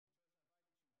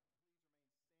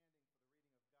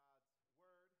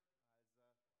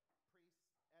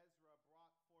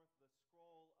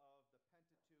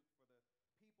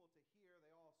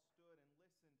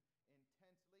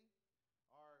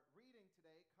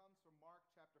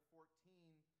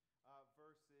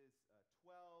verses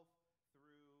 12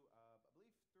 through, I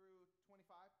believe, through 25,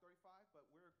 35, but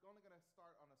we're only going to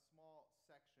start on a small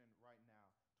section right now,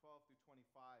 12 through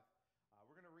 25.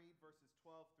 We're going to read verses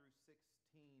 12 through 16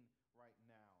 right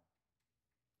now.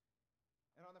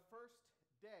 And on the first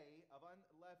day of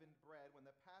unleavened bread, when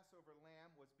the Passover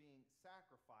lamb was being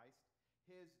sacrificed,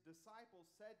 his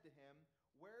disciples said to him,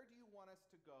 "Where do you want us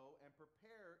to go and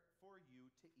prepare for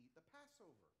you to eat the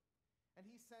Passover?" And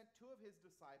he sent two of his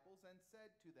disciples and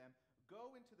said to them,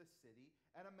 "Go into the city,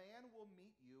 and a man will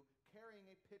meet you carrying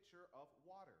a pitcher of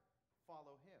water.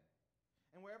 Follow him.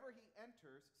 And wherever he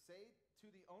enters, say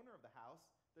to the owner of the house,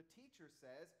 'The teacher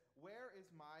says, where is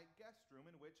my guest room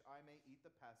in which I may eat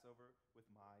the Passover with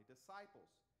my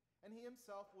disciples?' And he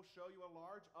himself will show you a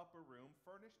large upper room,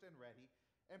 furnished and ready,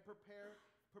 and prepare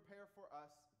for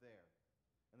us there."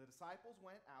 And the disciples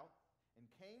went out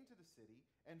and came to the city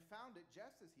and found it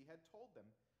just as he had told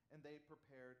them, and they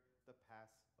prepared the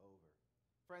Passover.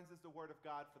 Friends, this is the word of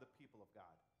God for the people of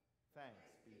God.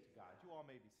 Thanks be to God. You all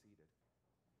may be seated.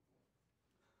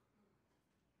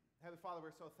 Heavenly Father,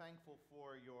 we're so thankful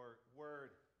for your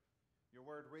word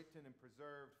written and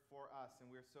preserved for us,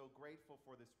 and we're so grateful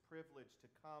for this privilege to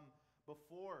come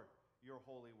before your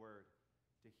holy word,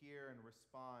 to hear and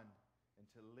respond, and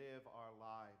to live our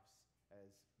lives as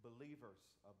believers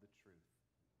of the truth.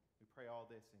 We pray all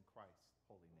this in Christ's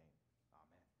holy name.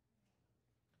 Amen.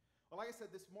 Well, like I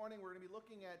said, this morning we're going to be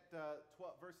looking at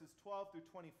verses 12 through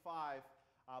 25,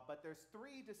 but there's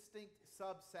three distinct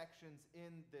subsections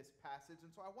in this passage,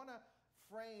 and so I want to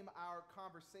frame our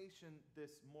conversation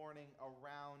this morning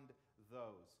around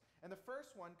those. And the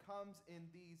first one comes in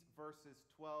these verses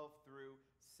 12 through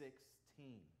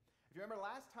 16. If you remember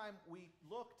last time we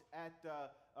looked at,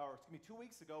 2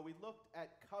 weeks ago, we looked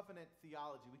at covenant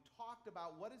theology. We talked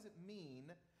about what does it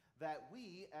mean that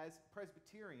we as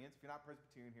Presbyterians, if you're not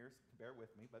Presbyterian here, bear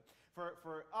with me, but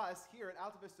for us here at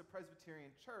Alta Vista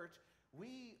Presbyterian Church,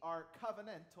 we are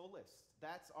covenantalists.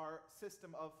 That's our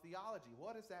system of theology.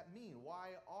 What does that mean? Why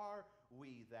are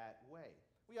we that way?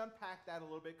 We unpacked that a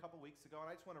little bit a couple weeks ago, and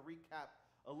I just want to recap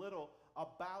a little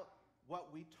about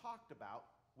what we talked about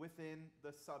within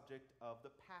the subject of the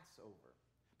Passover,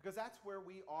 because that's where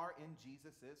we are in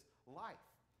Jesus' life.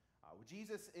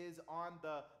 Jesus is on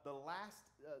the last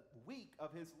week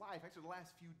of his life, actually the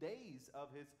last few days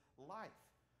of his life.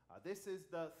 This is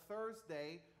the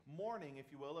Thursday morning, if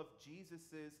you will, of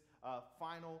Jesus'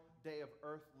 final day of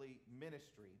earthly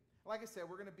ministry. Like I said,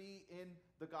 we're going to be in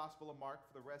the Gospel of Mark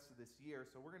for the rest of this year,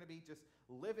 so we're going to be just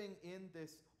living in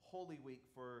this Holy Week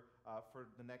for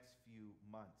the next few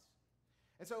months.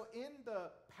 And so in the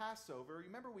Passover,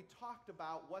 remember we talked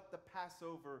about what the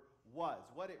Passover was,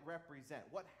 what it represented,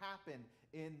 what happened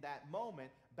in that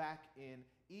moment back in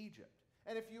Egypt.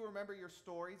 And if you remember your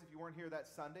stories, if you weren't here that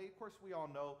Sunday, of course we all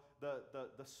know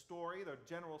the story, the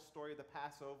general story of the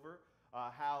Passover,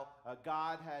 how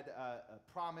God had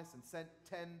promised and sent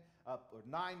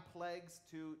 9 plagues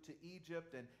to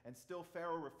Egypt, and still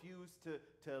Pharaoh refused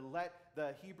to let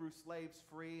the Hebrew slaves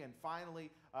free. And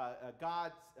finally,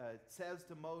 God says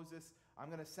to Moses, "I'm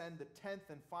going to send the 10th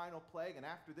and final plague, and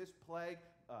after this plague,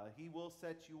 he will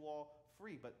set you all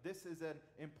free." But this is an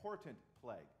important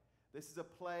plague. This is a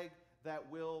plague that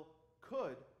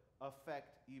could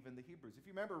affect even the Hebrews. If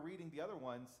you remember reading the other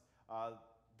ones,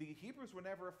 the Hebrews were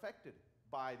never affected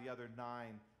by the other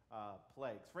 9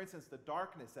 plagues. For instance, the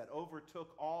darkness that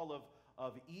overtook all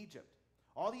of Egypt.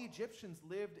 All the Egyptians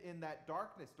lived in that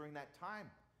darkness during that time.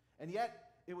 And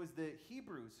yet, it was the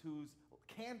Hebrews whose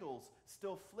candles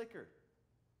still flickered.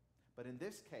 But in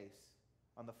this case,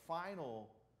 on the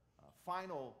final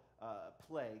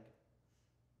plague,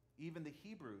 even the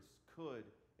Hebrews could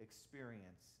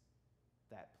experience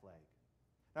that plague.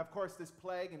 Now, of course, this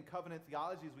plague in covenant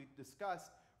theology, as we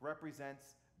discussed,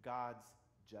 represents God's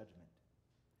judgment.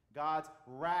 God's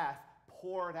wrath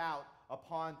poured out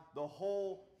upon the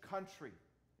whole country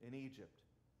in Egypt.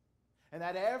 And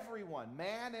that everyone,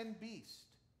 man and beast,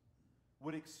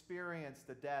 would experience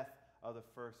the death of the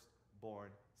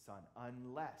firstborn son,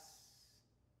 unless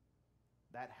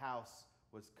that house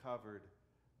was covered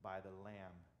by the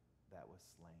lamb that was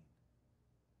slain.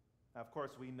 Now, of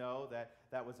course, we know that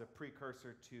that was a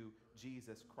precursor to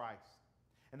Jesus Christ,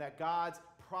 and that God's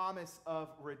promise of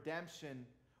redemption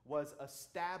was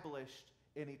established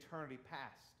in eternity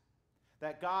past.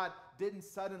 That God didn't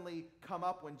suddenly come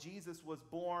up when Jesus was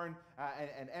born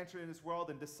and entered in this world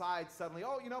and decide suddenly, I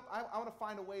want to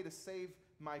find a way to save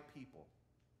my people.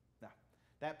 No,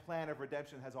 that plan of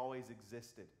redemption has always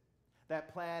existed.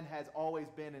 That plan has always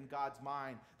been in God's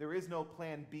mind. There is no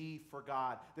plan B for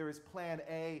God. There is plan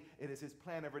A. It is his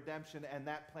plan of redemption, and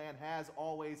that plan has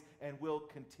always and will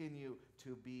continue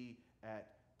to be at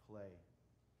play.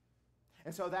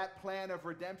 And so that plan of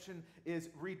redemption is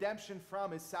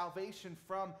salvation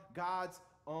from God's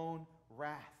own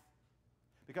wrath.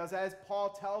 Because as Paul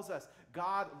tells us,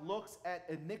 God looks at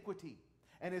iniquity,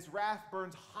 and his wrath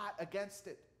burns hot against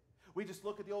it. We just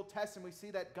look at the Old Testament, we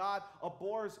see that God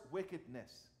abhors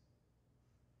wickedness.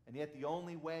 And yet the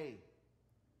only way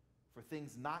for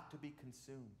things not to be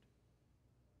consumed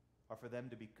are for them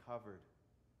to be covered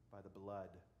by the blood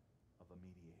of a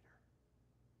mediator.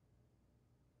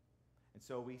 And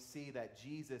so we see that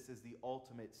Jesus is the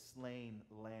ultimate slain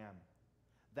lamb,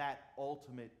 that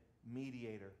ultimate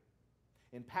mediator.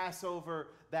 In Passover,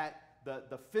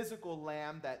 the physical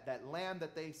lamb, that lamb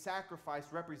that they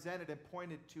sacrificed, represented and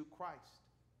pointed to Christ.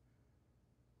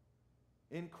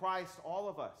 In Christ, all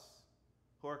of us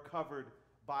who are covered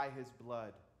by his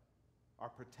blood are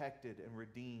protected and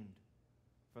redeemed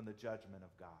from the judgment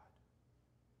of God.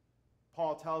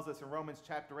 Paul tells us in Romans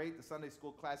chapter 8, the Sunday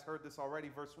school class heard this already,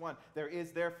 verse 1, there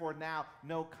is therefore now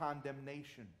no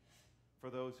condemnation for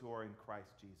those who are in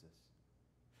Christ Jesus.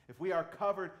 If we are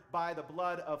covered by the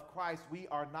blood of Christ, we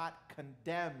are not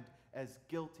condemned as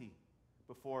guilty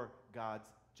before God's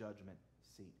judgment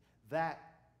seat. That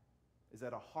is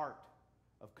at the heart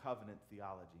of covenant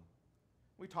theology.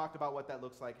 We talked about what that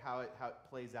looks like, how it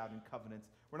plays out in covenants.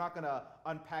 We're not going to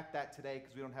unpack that today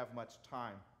because we don't have much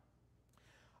time.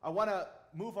 I want to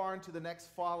move on to the next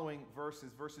following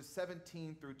verses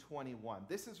 17 through 21.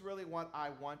 This is really what I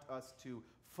want us to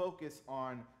focus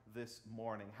on this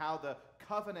morning, how the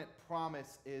covenant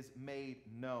promise is made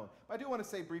known. But I do want to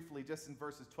say briefly, just in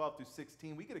verses 12 through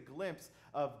 16, we get a glimpse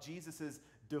of Jesus'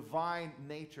 divine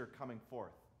nature coming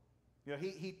forth. You know,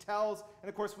 he tells, and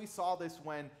of course we saw this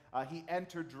when he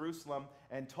entered Jerusalem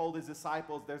and told his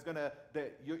disciples,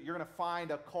 you're going to find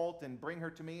a colt and bring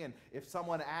her to me, and if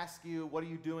someone asks you, what are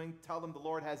you doing? Tell them the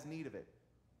Lord has need of it.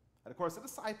 And of course the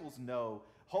disciples know,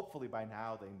 hopefully by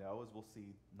now they know, as we'll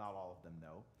see, not all of them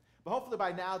know, but hopefully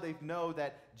by now they know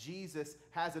that Jesus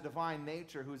has a divine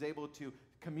nature who's able to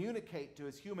communicate to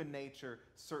his human nature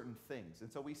certain things.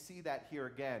 And so we see that here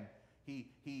again.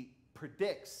 He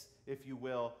predicts, if you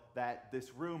will, that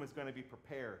this room is going to be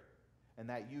prepared and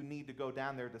that you need to go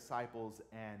down there, disciples,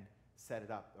 and set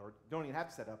it up. Or don't even have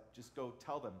to set it up, just go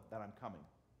tell them that I'm coming.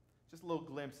 Just a little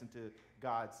glimpse into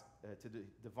God's to the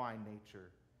divine nature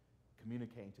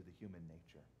communicating to the human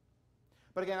nature.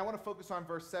 But again, I want to focus on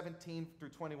verse 17 through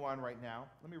 21 right now.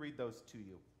 Let me read those to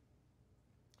you.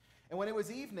 And when it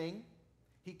was evening,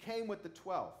 he came with the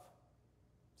 12.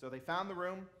 So they found the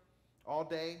room all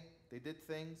day. They did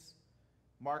things.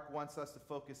 Mark wants us to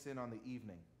focus in on the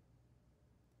evening.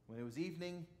 When it was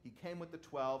evening, he came with the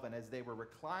 12, and as they were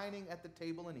reclining at the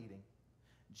table and eating,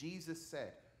 Jesus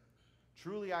said,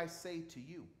 "Truly I say to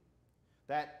you,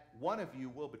 that one of you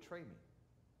will betray me,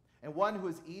 and one who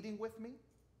is eating with me."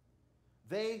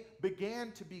 They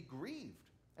began to be grieved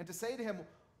and to say to him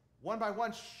one by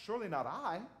one, "Surely not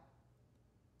I."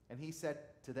 And he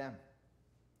said to them,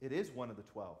 "It is one of the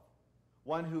 12,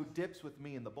 one who dips with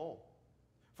me in the bowl.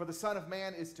 For the Son of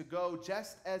Man is to go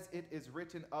just as it is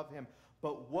written of him.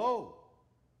 But woe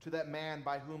to that man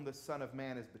by whom the Son of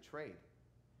Man is betrayed.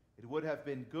 It would have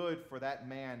been good for that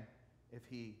man if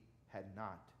he had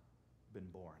not been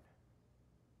born."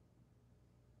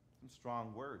 Some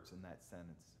strong words in that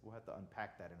sentence. We'll have to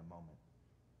unpack that in a moment.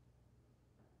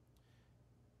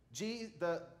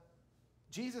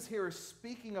 Jesus here is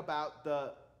speaking about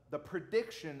the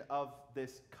prediction of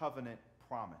this covenant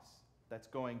promise that's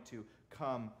going to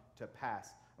come to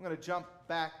pass. I'm going to jump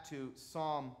back to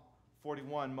Psalm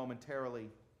 41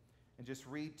 momentarily and just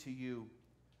read to you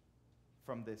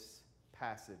from this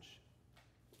passage.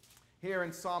 Here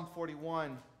in Psalm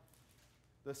 41,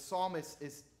 the psalmist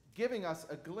is giving us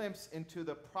a glimpse into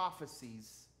the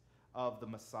prophecies of the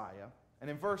Messiah. And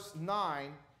in verse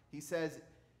 9, he says,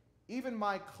 "Even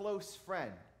my close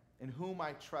friend, in whom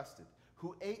I trusted,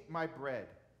 who ate my bread,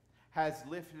 has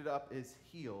lifted up his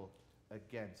heel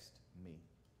against me."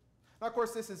 Now, of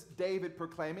course, this is David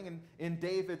proclaiming, and in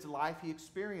David's life, he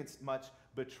experienced much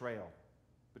betrayal.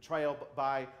 Betrayal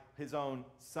by his own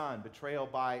son, betrayal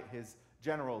by his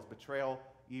generals, betrayal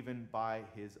even by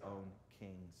his own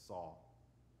king, Saul.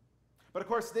 But of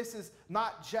course, this is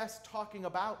not just talking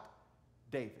about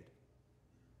David.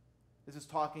 This is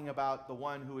talking about the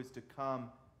one who is to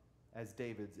come as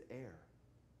David's heir.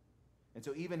 And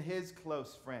so even his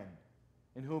close friend,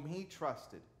 in whom he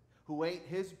trusted, who ate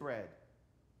his bread,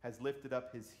 has lifted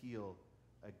up his heel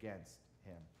against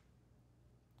him.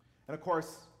 And of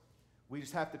course, we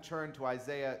just have to turn to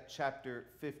Isaiah chapter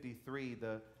 53,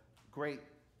 the great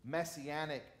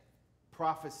messianic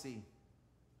prophecy.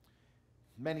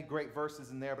 Many great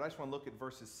verses in there, but I just want to look at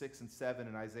verses 6 and 7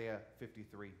 in Isaiah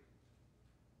 53.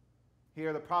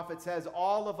 Here the prophet says,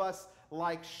 all of us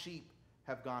like sheep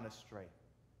have gone astray.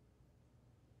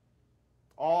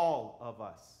 All of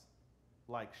us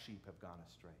like sheep have gone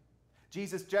astray.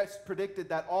 Jesus just predicted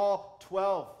that all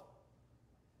 12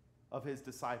 of his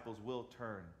disciples will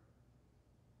turn.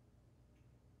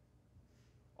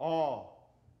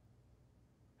 All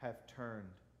have turned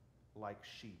like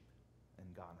sheep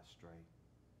and gone astray.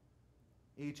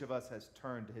 Each of us has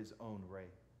turned to his own way.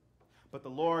 But the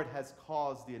Lord has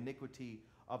caused the iniquity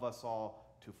of us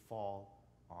all to fall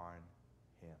on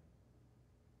him.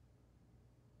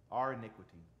 Our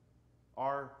iniquity,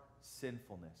 our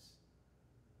sinfulness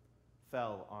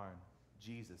fell on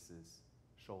Jesus'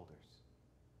 shoulders.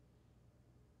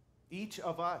 Each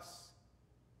of us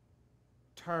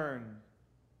turned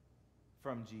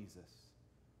from Jesus.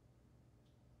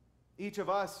 Each of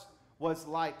us was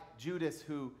like Judas,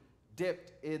 who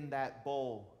dipped in that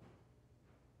bowl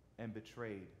and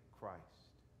betrayed Christ.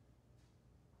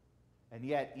 And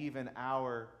yet even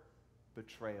our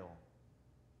betrayal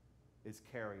is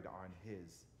carried on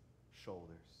his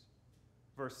shoulders.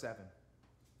 Verse 7.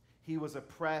 He was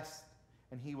oppressed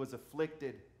and he was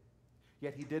afflicted,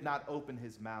 yet he did not open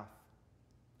his mouth.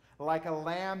 Like a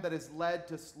lamb that is led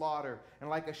to slaughter, and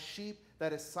like a sheep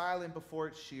that is silent before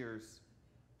its shears,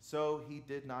 so he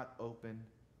did not open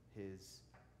his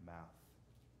mouth.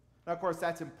 Now, of course,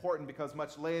 that's important because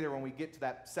much later when we get to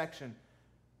that section,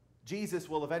 Jesus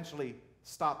will eventually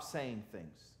stop saying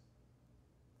things,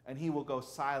 and he will go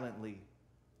silently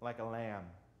like a lamb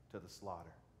to the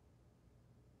slaughter.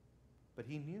 But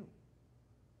he knew.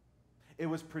 It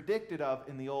was predicted of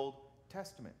in the Old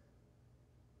Testament.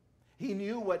 He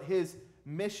knew what his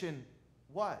mission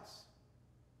was.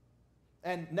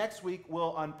 And next week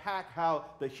we'll unpack how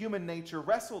the human nature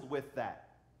wrestled with that.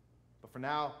 But for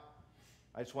now,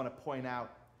 I just want to point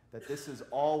out that this has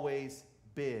always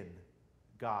been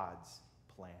God's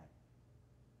plan.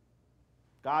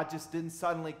 God just didn't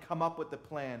suddenly come up with the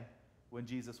plan when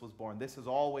Jesus was born. This has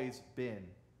always been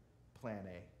plan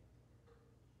A.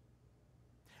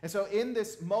 And so in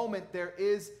this moment, there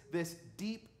is this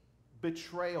deep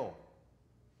betrayal.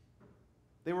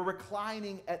 They were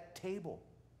reclining at table.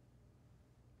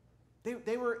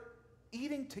 They were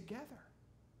eating together.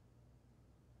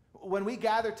 When we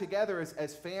gather together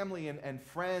as family and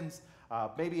friends,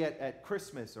 maybe at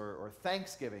Christmas or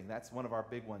Thanksgiving, that's one of our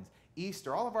big ones.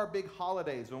 Easter, all of our big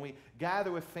holidays, when we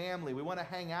gather with family, we want to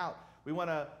hang out. We want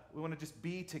to just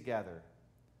be together.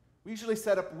 We usually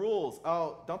set up rules.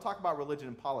 Oh, don't talk about religion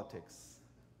and politics.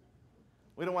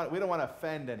 We don't want to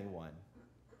offend anyone.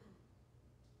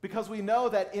 Because we know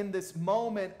that in this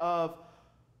moment of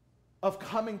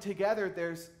coming together,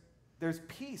 there's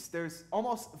peace, there's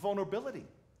almost vulnerability.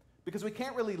 Because we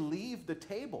can't really leave the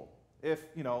table if,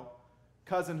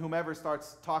 cousin whomever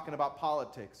starts talking about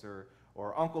politics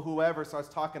or uncle whoever starts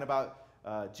talking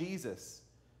about Jesus.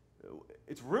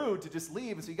 It's rude to just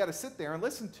leave, and so you got to sit there and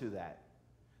listen to that.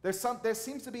 There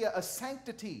seems to be a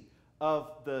sanctity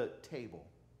of the table.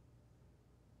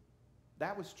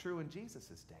 That was true in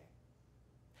Jesus' day.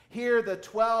 Here the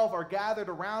 12 are gathered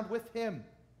around with him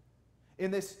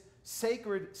in this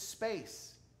sacred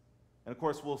space. And of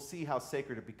course, we'll see how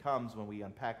sacred it becomes when we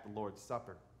unpack the Lord's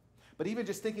Supper. But even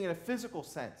just thinking in a physical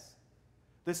sense,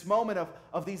 this moment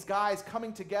of these guys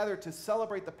coming together to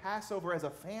celebrate the Passover as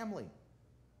a family.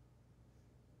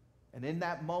 And in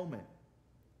that moment,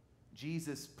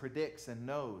 Jesus predicts and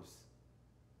knows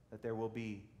that there will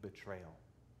be betrayal.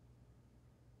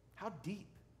 How deep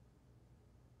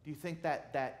do you think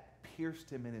that pierced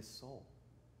him in his soul?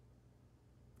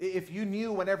 If you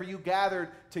knew whenever you gathered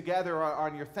together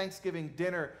on your Thanksgiving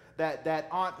dinner that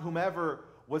aunt whomever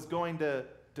was going to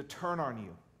turn on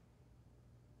you,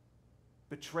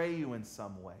 betray you in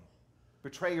some way,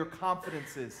 betray your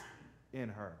confidences in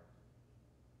her.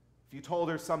 If you told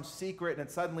her some secret and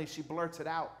suddenly she blurts it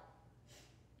out,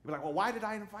 you'd be like, well, why did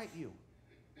I invite you?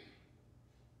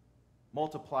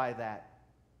 Multiply that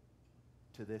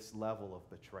to this level of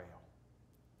betrayal.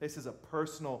 This is a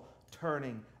personal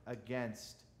turning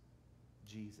against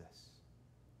Jesus.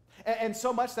 And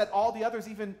so much that all the others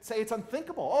even say it's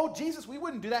unthinkable. Oh, Jesus, we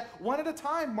wouldn't do that. One at a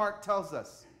time, Mark tells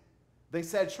us. They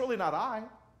said, surely not I.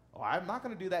 Oh, I'm not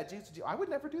going to do that, Jesus. I would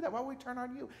never do that. Why would we turn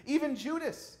on you? Even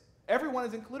Judas. Everyone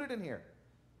is included in here.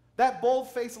 That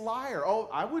bold-faced liar. Oh,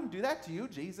 I wouldn't do that to you,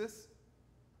 Jesus.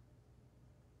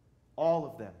 All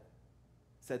of them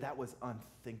said that was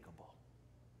unthinkable.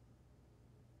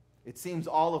 It seems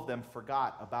all of them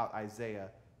forgot about Isaiah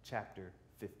chapter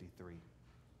 53,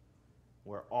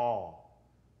 where all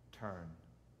turn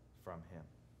from him.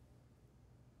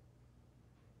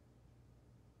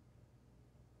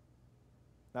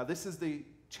 Now, this is the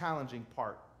challenging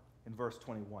part in verse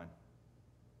 21.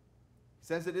 He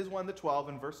says it is one of the 12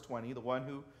 in verse 20, the one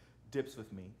who dips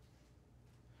with me.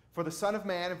 For the Son of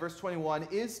Man, in verse 21,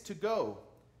 is to go,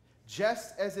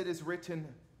 just as it is written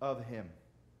of him.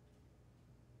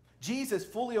 Jesus,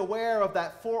 fully aware of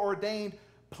that foreordained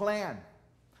plan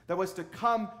that was to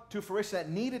come to fruition, that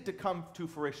needed to come to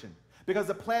fruition, because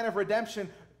the plan of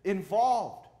redemption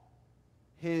involved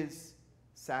his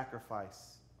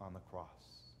sacrifice on the cross.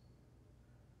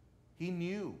 He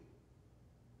knew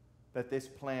that this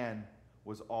plan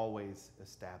was always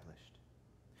established.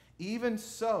 Even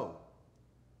so,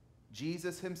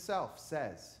 Jesus himself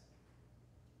says,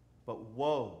 "But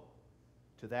woe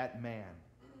to that man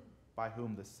by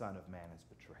whom the Son of Man is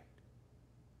betrayed."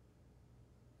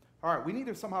 All right, we need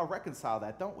to somehow reconcile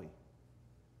that, don't we?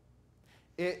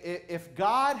 If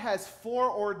God has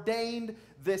foreordained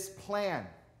this plan,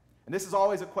 and this is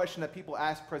always a question that people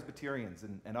ask Presbyterians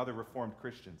and other Reformed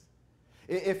Christians.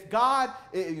 If God,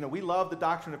 we love the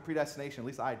doctrine of predestination, at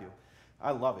least I do.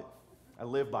 I love it. I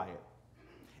live by it.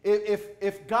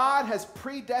 If God has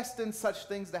predestined such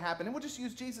things to happen, and we'll just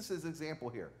use Jesus as an example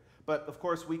here, but of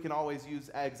course we can always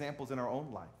use examples in our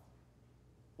own life.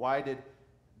 Why did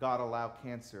God allow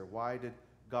cancer? Why did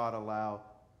God allow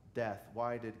death?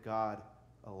 Why did God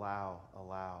allow?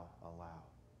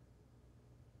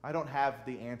 I don't have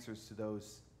the answers to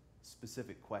those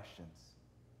specific questions,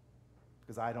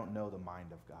 because I don't know the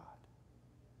mind of God.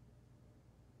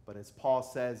 But as Paul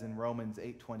says in Romans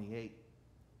 8:28,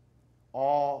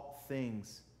 all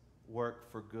things work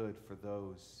for good for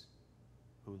those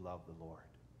who love the Lord.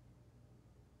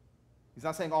 He's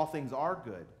not saying all things are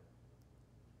good,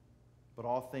 but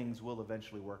all things will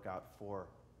eventually work out for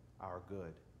our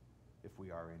good if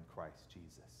we are in Christ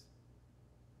Jesus.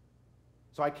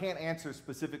 So I can't answer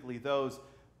specifically those,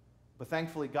 but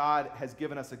thankfully God has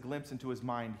given us a glimpse into his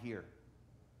mind here.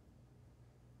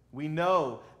 We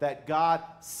know that God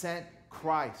sent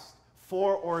Christ,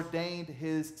 foreordained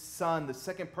his Son, the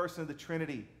second person of the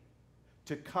Trinity,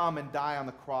 to come and die on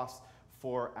the cross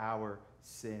for our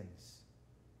sins.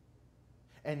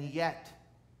 And yet,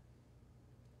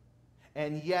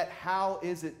 how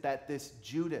is it that this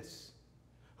Judas,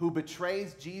 who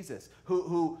betrays Jesus,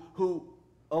 who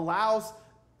allows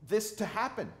this to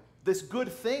happen, this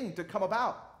good thing to come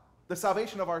about, the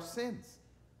salvation of our sins,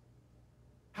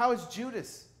 how is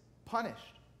Judas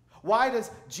punished? Why does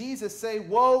Jesus say,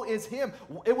 "Woe is him"?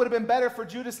 It would have been better for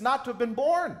Judas not to have been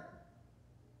born.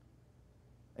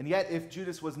 And yet, if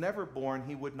Judas was never born,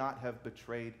 he would not have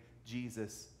betrayed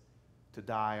Jesus to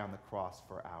die on the cross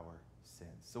for our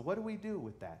sins. So what do we do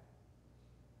with that?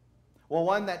 Well,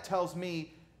 one, that tells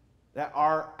me that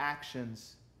our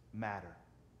actions matter.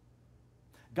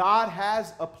 God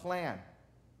has a plan,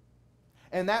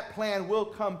 and that plan will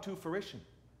come to fruition.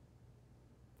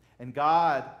 And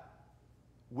God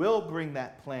will bring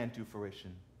that plan to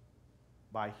fruition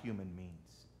by human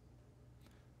means.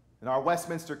 In our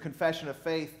Westminster Confession of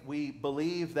Faith, we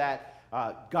believe that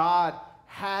God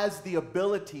has the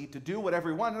ability to do whatever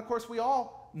he wants. And of course, we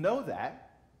all know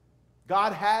that.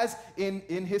 God has,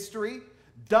 in history,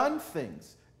 done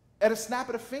things at a snap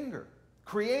of a finger,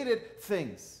 created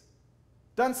things,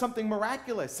 done something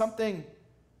miraculous, something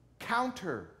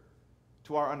counter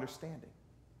to our understanding.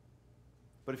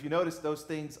 But if you notice, those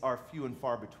things are few and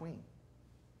far between.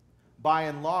 By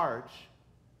and large,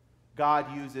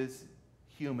 God uses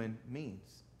human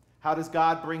means. How does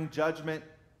God bring judgment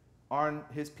on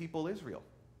his people Israel?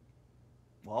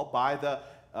 Well, by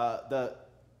the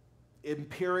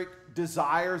empiric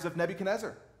desires of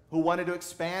Nebuchadnezzar, who wanted to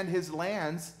expand his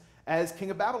lands as king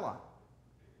of Babylon.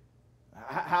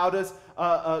 How does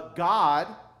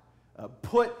God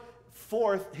put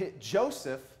forth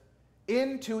Joseph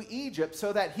into Egypt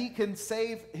so that he can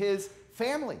save his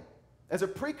family as a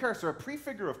precursor, a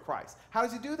prefigure of Christ? How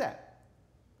does he do that?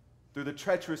 Through the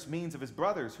treacherous means of his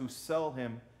brothers who sell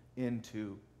him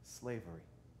into slavery.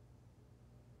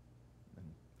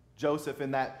 And Joseph,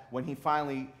 in that, when he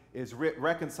finally is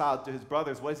reconciled to his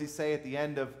brothers, what does he say at the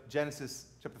end of Genesis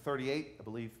chapter 38, I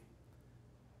believe?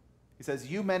 He says,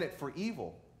 "You meant it for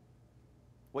evil.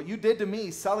 What you did to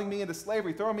me, selling me into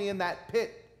slavery, throwing me in that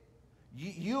pit,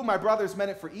 you, my brothers,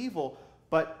 meant it for evil,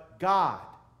 but God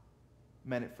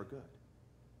meant it for good."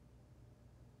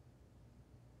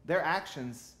 Their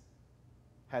actions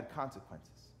had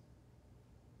consequences.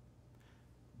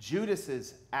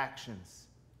 Judas's actions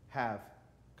have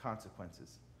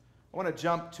consequences. I want to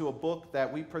jump to a book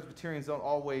that we Presbyterians don't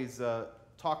always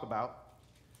talk about,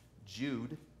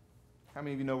 Jude. How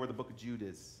many of you know where the book of Jude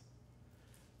is?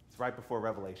 It's right before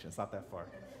Revelation. It's not that far.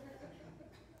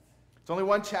 It's only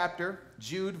one chapter,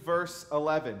 Jude, verse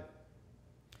 11.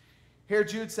 Here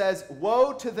Jude says,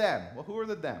 "Woe to them." Well, who are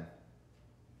the them?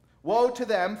 "Woe to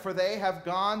them, for they have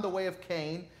gone the way of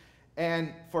Cain,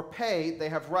 and for pay they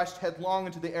have rushed headlong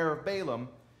into the error of Balaam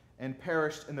and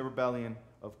perished in the rebellion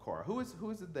of Korah." Who is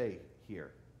the they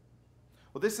here?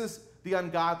 Well, this is the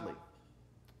ungodly,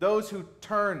 those who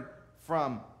turn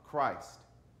from Christ.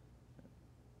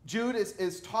 Jude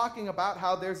is talking about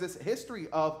how there's this history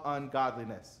of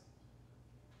ungodliness,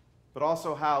 but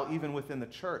also how even within the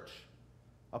church,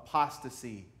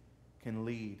 apostasy can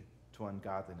lead to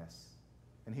ungodliness.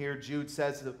 And here Jude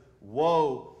says,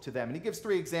 woe to them. And he gives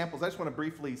 3 examples. I just want to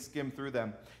briefly skim through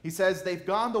them. He says, they've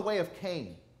gone the way of Cain.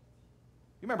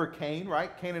 You remember Cain,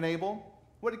 right? Cain and Abel.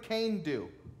 What did Cain do?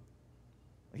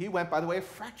 He went by the way of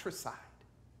fratricide.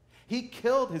 He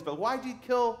killed his brother. Why did he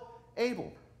kill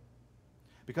Abel?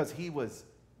 Because he was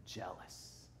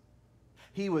jealous.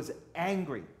 He was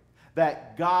angry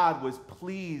that God was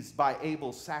pleased by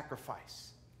Abel's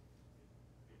sacrifice.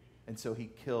 And so he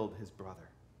killed his brother.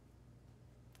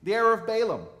 The error of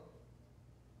Balaam.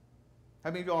 How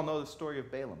many of you all know the story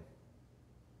of Balaam?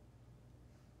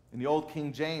 In the old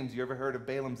King James, you ever heard of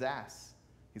Balaam's ass?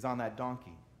 He's on that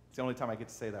donkey. It's the only time I get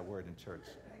to say that word in church.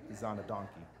 He's on a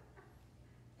donkey.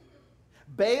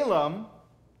 Balaam,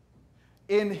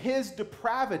 in his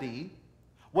depravity,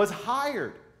 was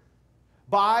hired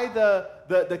by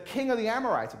the king of the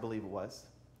Amorites, I believe it was,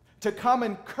 to come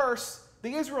and curse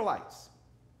the Israelites.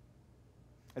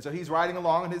 And so he's riding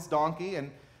along on his donkey,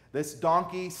 and this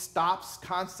donkey stops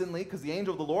constantly because the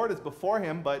angel of the Lord is before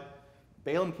him, but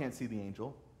Balaam can't see the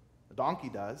angel. The donkey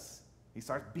does. He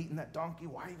starts beating that donkey.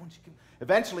 Why won't you?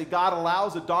 Eventually, God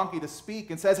allows a donkey to speak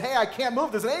and says, "Hey, I can't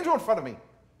move. There's an angel in front of me."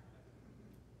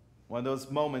 One of those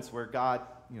moments where God,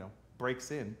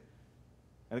 breaks in.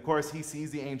 And of course, he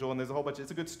sees the angel, and there's a whole bunch.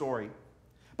 It's a good story.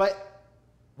 But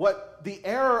what the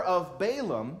error of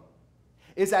Balaam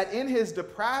is that in his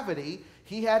depravity,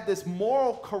 he had this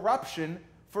moral corruption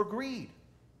for greed.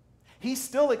 He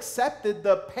still accepted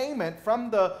the payment from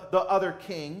the other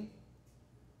king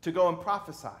to go and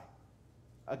prophesy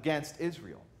against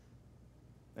Israel.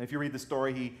 And if you read the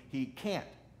story, he can't,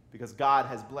 because God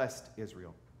has blessed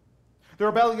Israel. The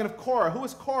rebellion of Korah. Who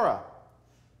was Korah?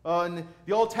 In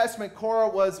the Old Testament, Korah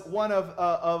was one of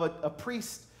a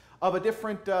priest of a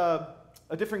different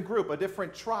group, a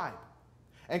different tribe.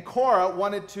 And Korah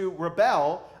wanted to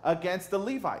rebel against the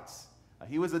Levites.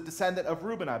 He was a descendant of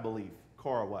Reuben, I believe,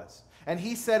 Korah was. And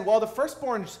he said, well, the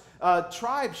firstborn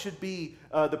tribe should be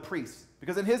the priest,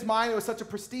 because in his mind it was such a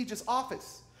prestigious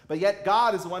office. But yet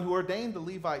God is the one who ordained the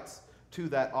Levites to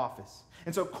that office.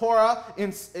 And so Korah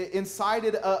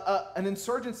incited an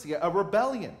insurgency, a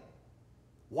rebellion.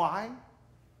 Why?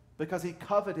 Because he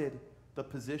coveted the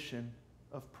position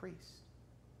of priest.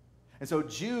 And so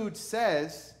Jude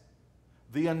says,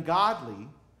 the ungodly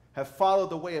have followed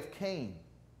the way of Cain.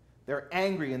 They're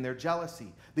angry in their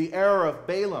jealousy. The error of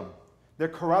Balaam, their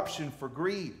corruption for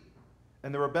greed,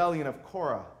 and the rebellion of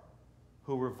Korah,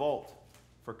 who revolt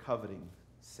for coveting's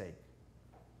sake.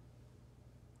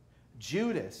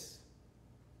 Judas,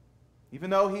 even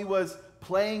though he was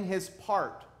playing his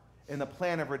part in the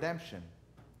plan of redemption,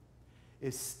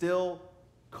 is still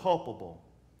culpable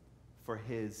for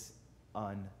his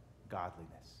ungodliness.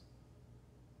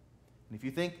 And if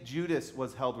you think Judas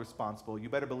was held responsible, you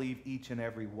better believe each and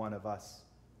every one of us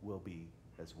will be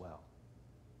as well.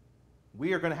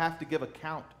 We are going to have to give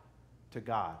account to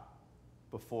God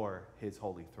before his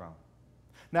holy throne.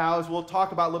 Now, as we'll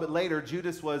talk about a little bit later,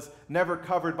 Judas was never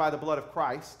covered by the blood of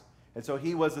Christ, and so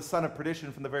he was the son of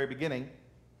perdition from the very beginning.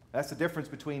 That's the difference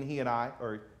between he and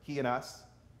us.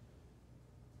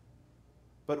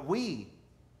 But we,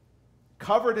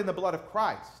 covered in the blood of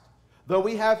Christ, though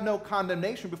we have no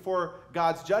condemnation before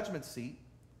God's judgment seat,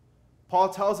 Paul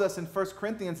tells us in 1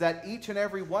 Corinthians that each and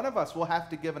every one of us will have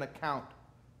to give an account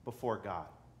before God.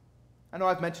 I know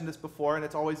I've mentioned this before, and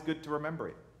it's always good to remember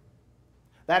it.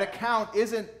 That account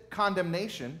isn't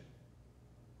condemnation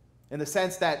in the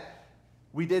sense that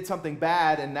we did something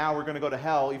bad and now we're going to go to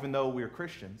hell even though we're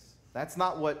Christians. That's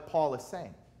not what Paul is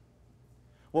saying.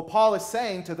 What Paul is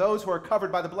saying to those who are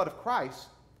covered by the blood of Christ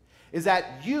is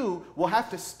that you will have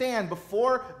to stand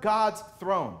before God's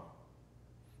throne.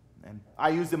 And I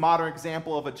use the modern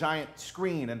example of a giant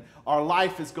screen, and our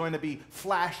life is going to be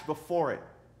flashed before it.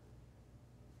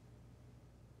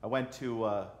 I went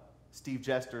to Steve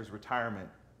Jester's retirement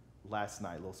last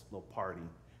night, little party.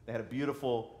 They had a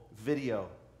beautiful video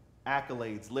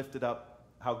accolades, lifted up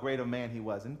how great a man he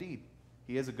was. Indeed,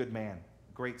 he is a good man,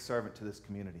 a great servant to this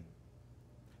community.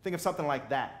 Think of something like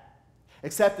that.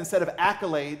 Except instead of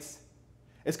accolades,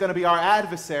 it's going to be our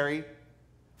adversary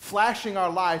flashing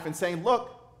our life and saying,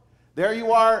 look, there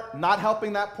you are not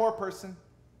helping that poor person.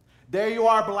 There you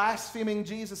are blaspheming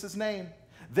Jesus' name.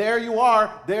 There you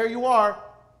are, there you are.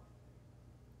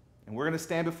 And we're going to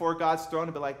stand before God's throne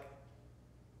and be like,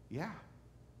 yeah,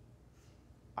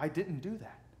 I didn't do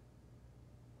that.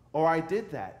 Or I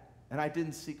did that, and I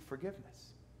didn't seek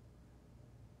forgiveness.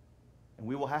 And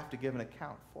we will have to give an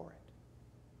account for it.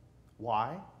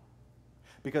 Why?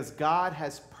 Because God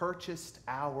has purchased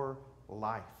our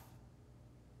life.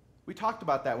 We talked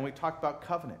about that when we talked about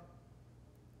covenant.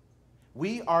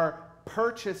 We are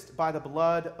purchased by the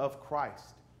blood of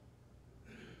Christ.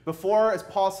 Before, as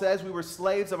Paul says, we were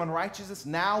slaves of unrighteousness.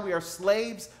 Now we are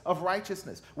slaves of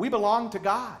righteousness. We belong to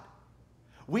God.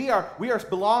 We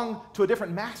belong to a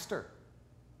different master.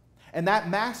 And that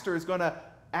master is going to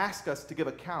ask us to give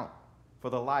account for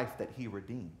the life that he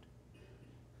redeemed.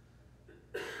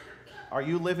 Are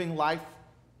you living life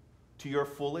to your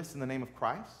fullest in the name of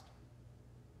Christ?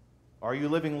 Are you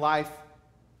living life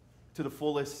to the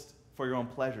fullest for your own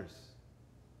pleasures,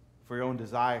 for your own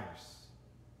desires,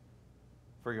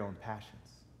 for your own passions?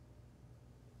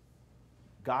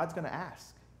 God's going to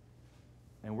ask,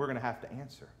 and we're going to have to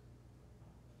answer.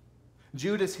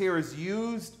 Judas here is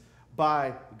used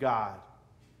by God,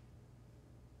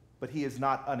 but he is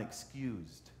not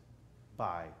unexcused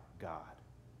by God.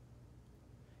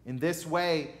 In this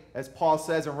way, as Paul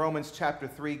says in Romans chapter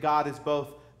 3, God is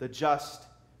both the just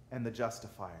and the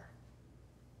justifier.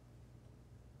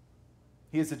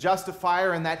 He is the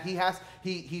justifier in that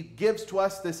he gives to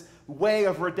us this way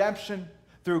of redemption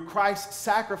through Christ's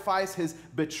sacrifice, his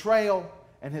betrayal,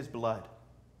 and his blood.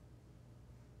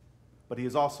 But he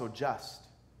is also just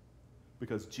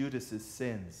because Judas's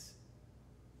sins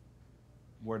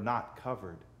were not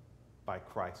covered by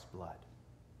Christ's blood.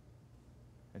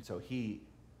 And so he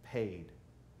paid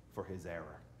for his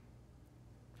error.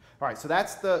 All right, so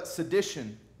that's the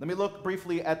sedition. Let me look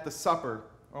briefly at the supper.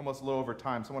 Almost a little over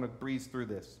time, so I want to breeze through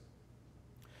this.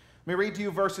 Let me read to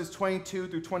you verses 22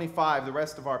 through 25, the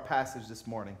rest of our passage this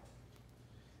morning.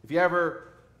 If you ever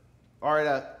are at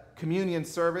a communion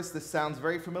service, this sounds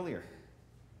very familiar.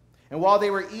 And while they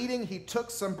were eating, he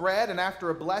took some bread, and after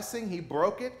a blessing, he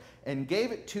broke it and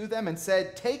gave it to them and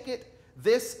said, "Take it,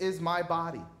 this is my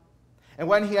body." And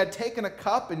when he had taken a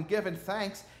cup and given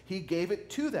thanks, he gave it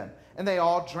to them, and they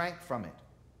all drank from it.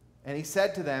 And he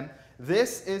said to them,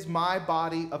 "This is my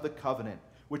body of the covenant,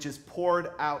 which is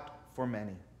poured out for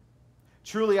many.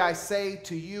 Truly I say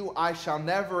to you, I shall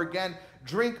never again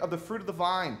drink of the fruit of the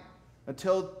vine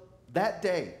until that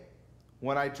day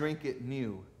when I drink it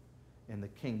new in the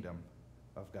kingdom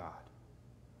of God."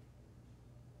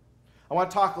 I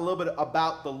want to talk a little bit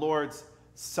about the Lord's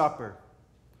Supper,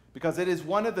 because it is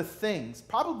one of the things,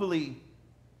 probably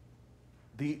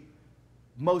the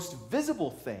most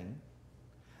visible thing,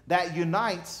 that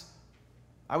unites,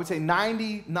 I would say,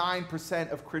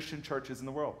 99% of Christian churches in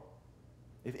the world.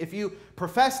 If you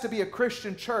profess to be a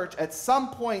Christian church, at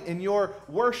some point in your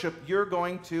worship, you're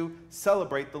going to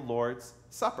celebrate the Lord's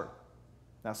Supper.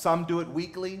 Now, some do it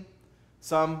weekly,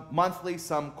 some monthly,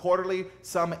 some quarterly,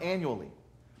 some annually.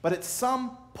 But at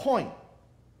some point,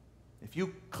 if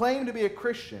you claim to be a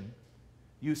Christian,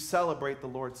 you celebrate the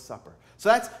Lord's Supper. So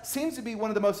that seems to be one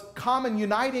of the most common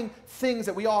uniting things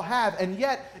that we all have, and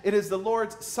yet it is the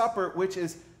Lord's Supper which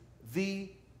is the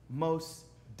most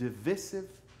divisive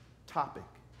topic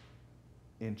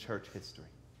in church history.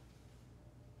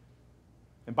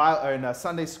 In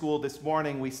Sunday school this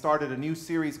morning, we started a new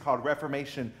series called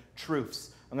Reformation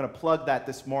Truths. I'm going to plug that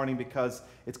this morning because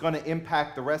it's going to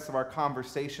impact the rest of our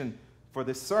conversation for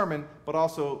this sermon, but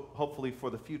also hopefully for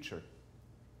the future.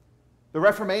 The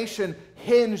Reformation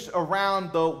hinged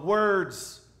around the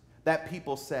words that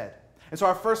people said. And so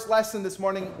our first lesson this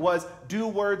morning was, do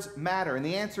words matter? And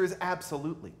the answer is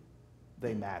absolutely,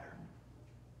 they matter.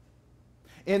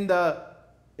 In the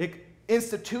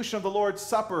institution of the Lord's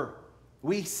Supper,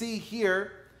 we see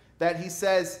here that he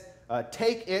says,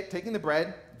 take it, taking the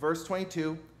bread, verse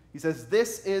 22, he says,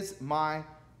 "This is my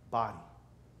body."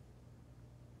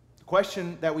 The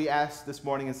question that we asked this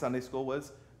morning in Sunday school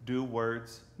was, do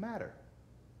words matter?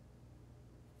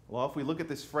 Well, if we look at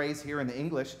this phrase here in the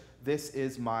English, "This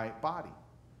is my body."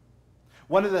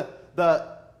 One of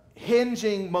the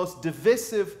hinging, most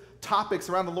divisive topics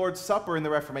around the Lord's Supper in the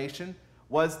Reformation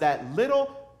was that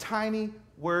little tiny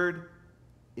word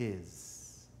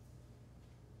 "is."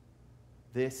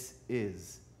 This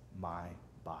is my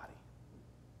body.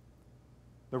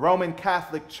 The Roman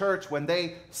Catholic Church, when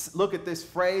they look at this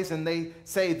phrase and they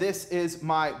say, "This is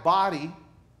my body,"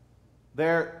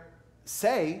 they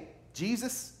say,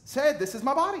 Jesus said, "This is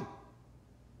my body."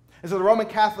 And so the Roman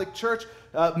Catholic Church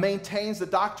maintains the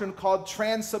doctrine called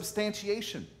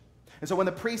transubstantiation. And so when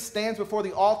the priest stands before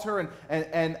the altar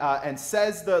and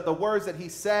says the words that he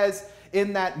says,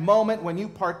 in that moment when you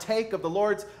partake of the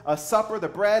Lord's Supper, the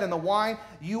bread and the wine,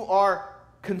 you are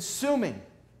consuming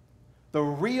the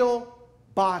real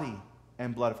body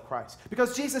and blood of Christ.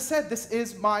 Because Jesus said, "This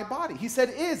is my body." He said,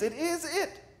 it is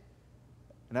it.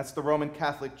 And that's the Roman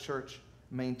Catholic Church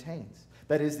maintains.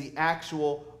 That is the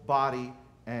actual body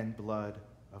and blood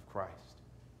of Christ.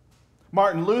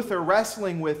 Martin Luther,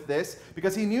 wrestling with this,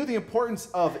 because he knew the importance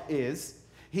of "is,"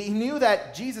 he knew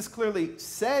that Jesus clearly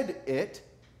said it.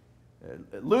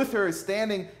 Luther is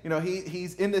standing,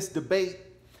 he's in this debate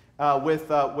with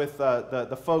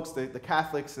the folks, the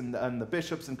Catholics and the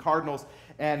bishops and cardinals.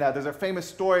 And there's a famous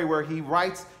story where he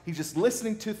writes, he's just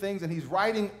listening to things, and he's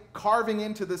writing, carving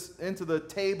into the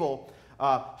table,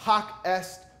 "Hoc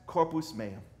est corpus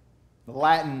meum," the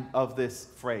Latin of this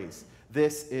phrase,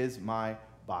 "This is my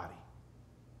body."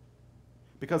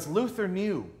 Because Luther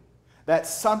knew that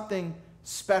something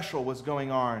special was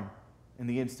going on in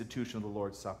the institution of the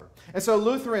Lord's Supper. And so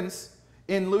Lutherans,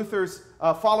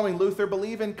 following Luther,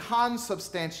 believe in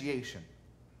consubstantiation.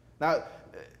 Now,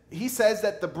 he says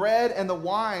that the bread and the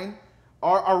wine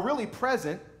are really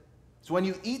present. So when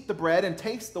you eat the bread and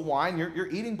taste the wine, you're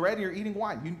eating bread and you're eating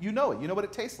wine. You know it. You know what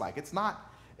it tastes like. It's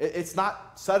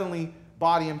not suddenly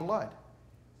body and blood.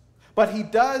 But he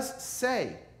does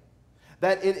say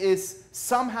that it is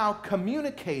somehow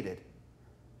communicated,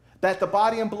 that the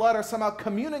body and blood are somehow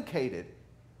communicated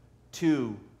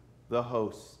to the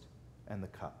host and the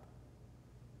cup.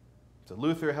 So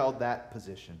Luther held that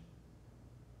position.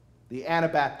 The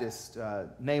Anabaptists,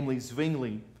 namely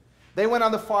Zwingli, they went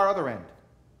on the far other end.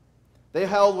 They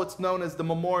held what's known as the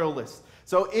memorialist.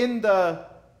 So in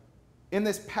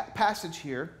this passage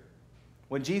here,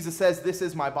 when Jesus says, "This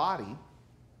is my body,"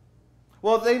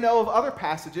 well, they know of other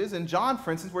passages, in John,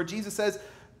 for instance, where Jesus says,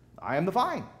 "I am the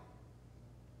vine.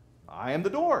 I am the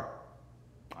door.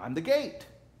 I'm the gate.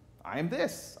 I am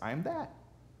this. I am that."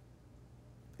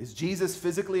 Is Jesus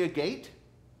physically a gate?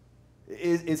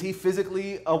 Is he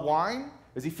physically a wine?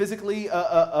 Is he physically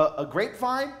a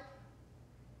grapevine?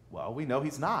 Well, we know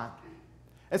he's not.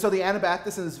 And so the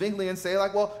Anabaptists and the Zwinglians say,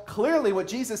 well, clearly what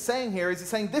Jesus is saying here is he's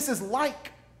saying, "This is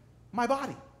like my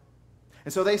body."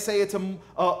 And so they say it's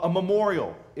a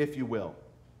memorial, if you will,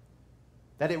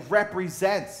 that it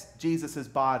represents Jesus'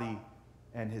 body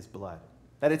and his blood,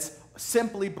 that it's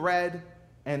simply bread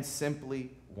and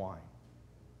simply wine.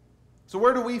 So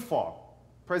where do we fall?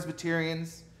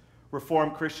 Presbyterians,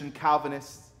 Reformed Christian,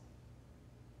 Calvinists.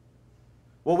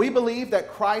 Well, we believe that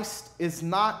Christ is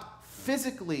not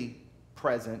physically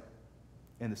present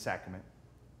in the sacrament,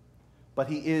 but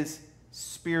he is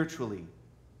spiritually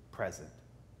present.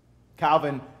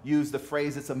 Calvin used the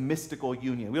phrase, it's a mystical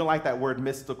union. We don't like that word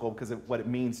mystical because of what it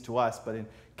means to us, but in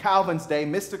Calvin's day,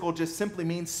 mystical just simply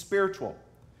means spiritual.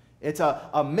 It's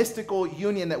a mystical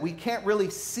union that we can't really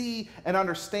see and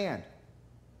understand.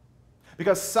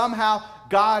 Because somehow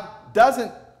God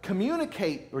doesn't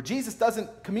communicate, or Jesus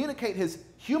doesn't communicate his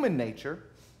human nature.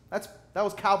 That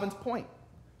was Calvin's point.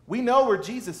 We know where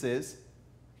Jesus is.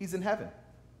 He's in heaven,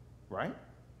 right?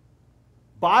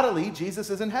 Bodily, Jesus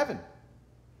is in heaven.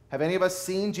 Have any of us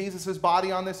seen Jesus'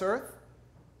 body on this earth?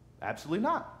 Absolutely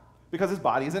not, because his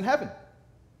body is in heaven.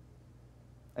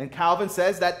 And Calvin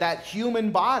says that that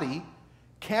human body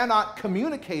cannot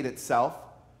communicate itself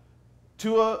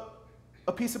to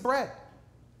a piece of bread,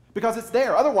 because it's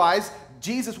there. Otherwise,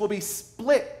 Jesus will be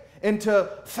split into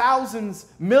thousands,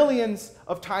 millions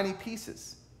of tiny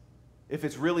pieces if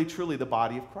it's really, truly the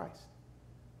body of Christ.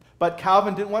 But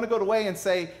Calvin didn't want to go away and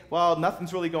say, well,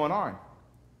 nothing's really going on,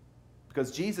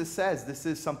 because Jesus says this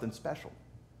is something special.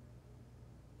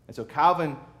 And so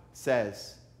Calvin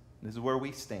says, this is where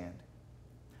we stand,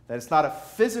 that it's not a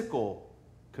physical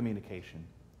communication,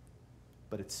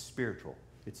 but it's spiritual,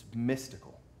 it's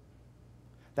mystical.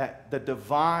 That the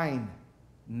divine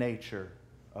nature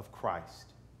of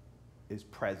Christ is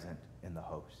present in the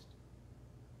host.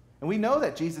 And we know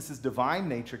that Jesus' divine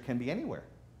nature can be anywhere,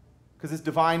 because his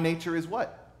divine nature is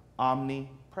what?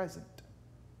 Omnipresent.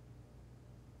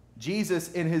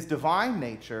 Jesus, in his divine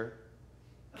nature,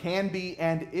 can be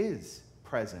and is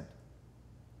present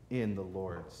in the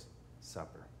Lord's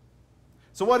Supper.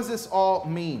 So what does this all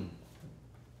mean?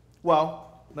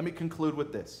 Well, let me conclude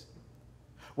with this.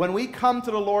 When we come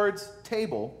to the Lord's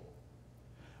table,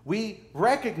 we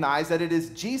recognize that it is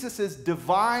Jesus'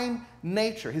 divine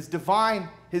nature, his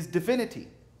divinity,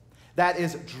 that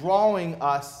is drawing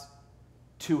us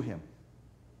to him.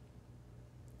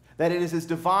 That it is his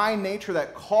divine nature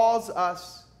that calls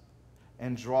us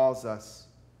and draws us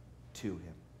to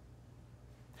him.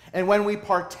 And when we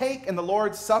partake in the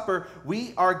Lord's Supper,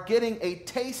 we are getting a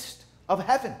taste of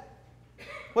heaven.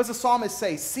 What does the psalmist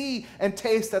say? See and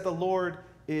taste that the Lord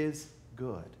is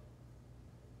good.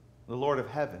 The Lord of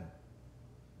heaven,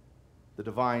 the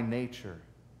divine nature,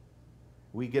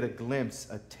 we get a glimpse,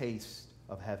 a taste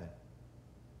of heaven.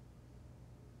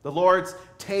 The Lord's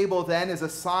table then is a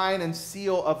sign and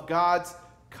seal of God's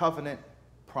covenant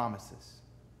promises.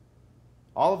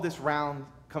 All of this round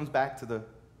comes back to the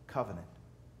covenant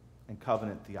and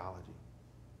covenant theology.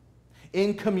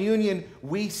 In communion,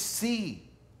 we see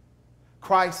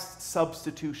Christ's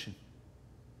substitution,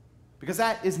 because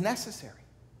that is necessary.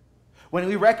 When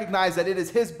we recognize that it is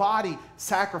his body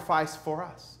sacrificed for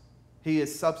us, he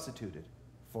is substituted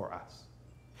for us.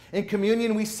 In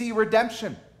communion, we see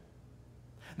redemption,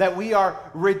 that we are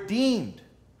redeemed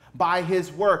by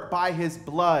his work, by his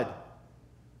blood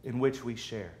in which we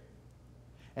share.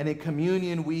 And in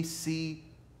communion, we see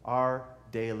our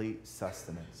daily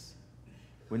sustenance.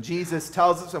 When Jesus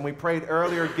tells us, and we prayed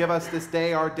earlier, give us this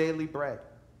day our daily bread,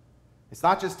 it's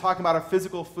not just talking about our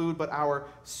physical food, but our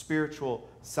spiritual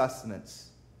sustenance.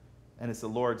 And it's the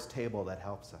Lord's table that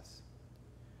helps us.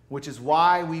 Which is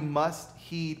why we must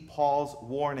heed Paul's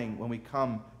warning when we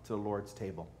come to the Lord's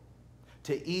table,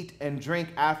 to eat and drink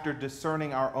after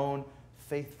discerning our own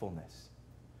faithfulness.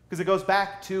 Because it goes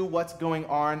back to what's going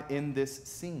on in this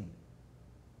scene.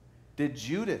 Did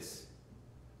Judas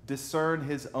discern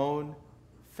his own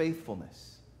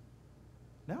faithfulness?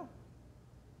 No.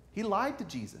 He lied to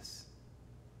Jesus.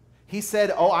 He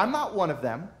said, "Oh, I'm not one of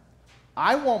them.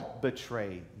 I won't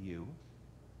betray you."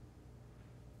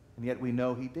 And yet we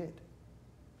know he did.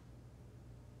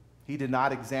 He did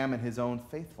not examine his own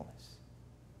faithfulness.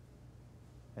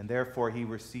 And therefore he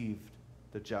received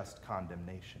the just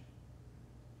condemnation.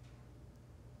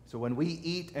 So when we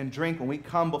eat and drink, when we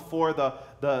come before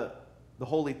the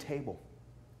holy table,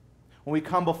 when we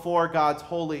come before God's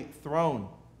holy throne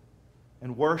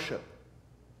and worship,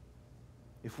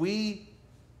 if we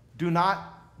do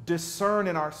not discern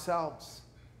in ourselves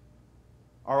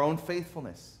our own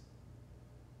faithfulness,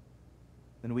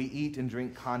 then we eat and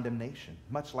drink condemnation,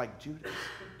 much like Judas.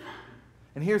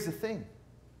 And here's the thing.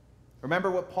 Remember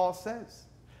what Paul says.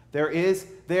 There is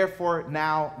therefore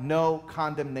now no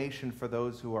condemnation for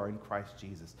those who are in Christ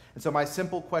Jesus. And so my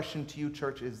simple question to you,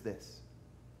 church, is this.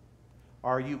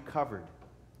 Are you covered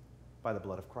by the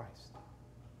blood of Christ?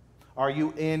 Are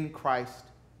you in Christ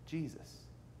Jesus?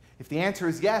 If the answer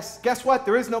is yes, guess what?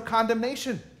 There is no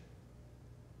condemnation.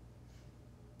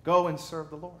 Go and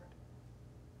serve the Lord.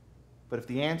 But if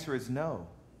the answer is no,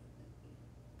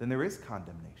 then there is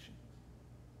condemnation.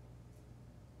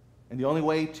 And the only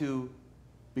way to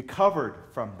be covered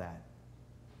from that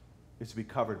is to be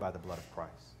covered by the blood of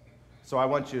Christ. So I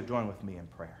want you to join with me in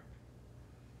prayer.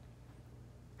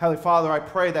 Heavenly Father, I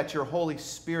pray that your Holy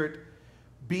Spirit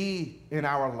be in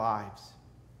our lives,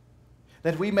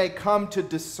 that we may come to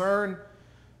discern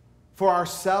for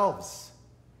ourselves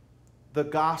the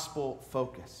gospel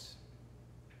focus.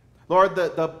 Lord,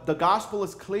 the gospel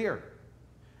is clear.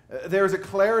 There is a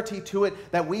clarity to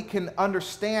it that we can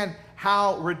understand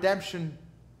how redemption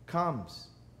comes.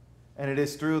 And it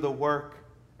is through the work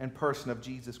and person of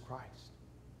Jesus Christ.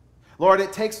 Lord,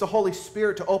 it takes the Holy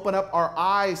Spirit to open up our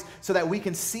eyes so that we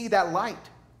can see that light.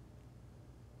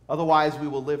 Otherwise, we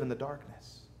will live in the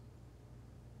darkness.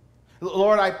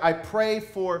 Lord, I pray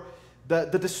for the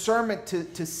discernment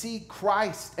to see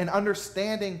Christ and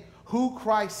understanding who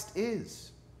Christ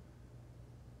is.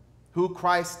 Who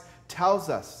Christ tells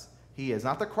us he is.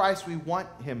 Not the Christ we want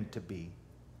him to be,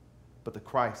 but the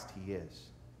Christ he is.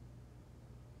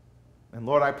 And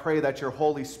Lord, I pray that your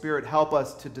Holy Spirit help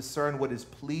us to discern what is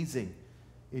pleasing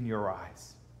in your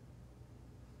eyes.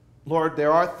 Lord,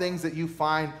 there are things that you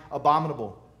find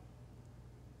abominable,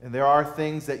 and there are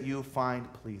things that you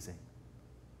find pleasing.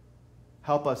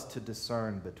 Help us to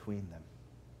discern between them.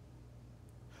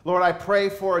 Lord, I pray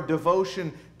for a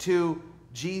devotion to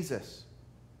Jesus,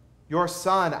 your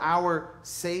Son, our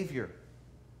Savior,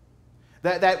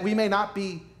 that we may not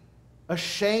be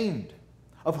ashamed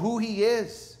of who he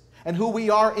is and who we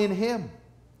are in him.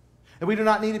 And we do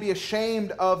not need to be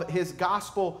ashamed of his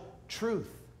gospel truth.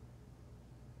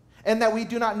 And that we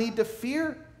do not need to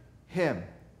fear him.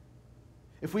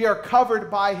 If we are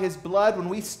covered by his blood, when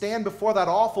we stand before that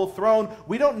awful throne,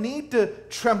 we don't need to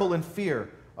tremble in fear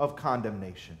of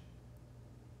condemnation.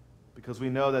 because we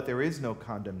know that there is no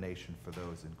condemnation for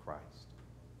those in Christ.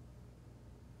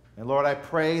 And Lord, I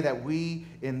pray that we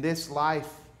in this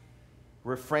life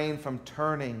refrain from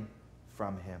turning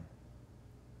from him.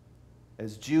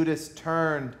 As Judas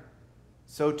turned,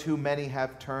 so too many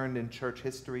have turned in church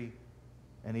history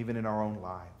and even in our own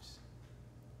lives.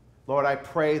 Lord, I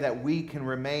pray that we can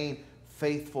remain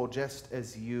faithful just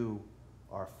as you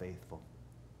are faithful.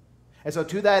 And so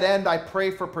to that end, I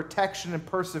pray for protection and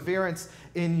perseverance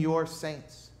in your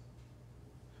saints.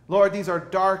 Lord, these are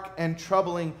dark and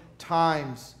troubling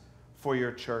times for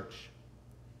your church.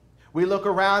 We look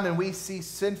around and we see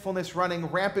sinfulness running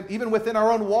rampant even within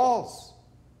our own walls.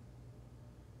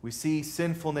 We see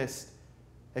sinfulness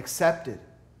accepted,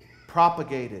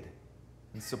 propagated,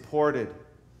 and supported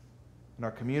in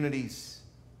our communities,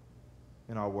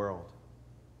 in our world.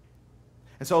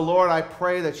 And so, Lord, I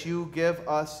pray that you give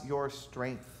us your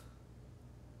strength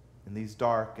in these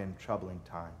dark and troubling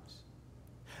times.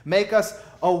 Make us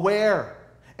aware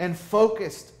and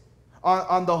focused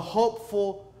on the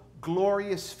hopeful,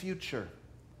 glorious future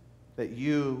that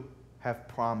you have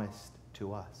promised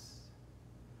to us.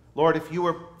 Lord, if you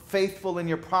were faithful in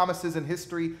your promises in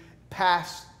history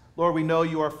past, Lord, we know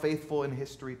you are faithful in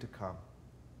history to come.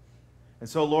 And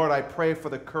so, Lord, I pray for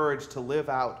the courage to live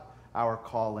out our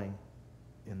calling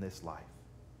in this life.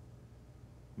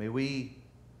 May we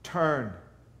turn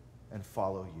and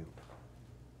follow you.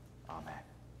 Amen.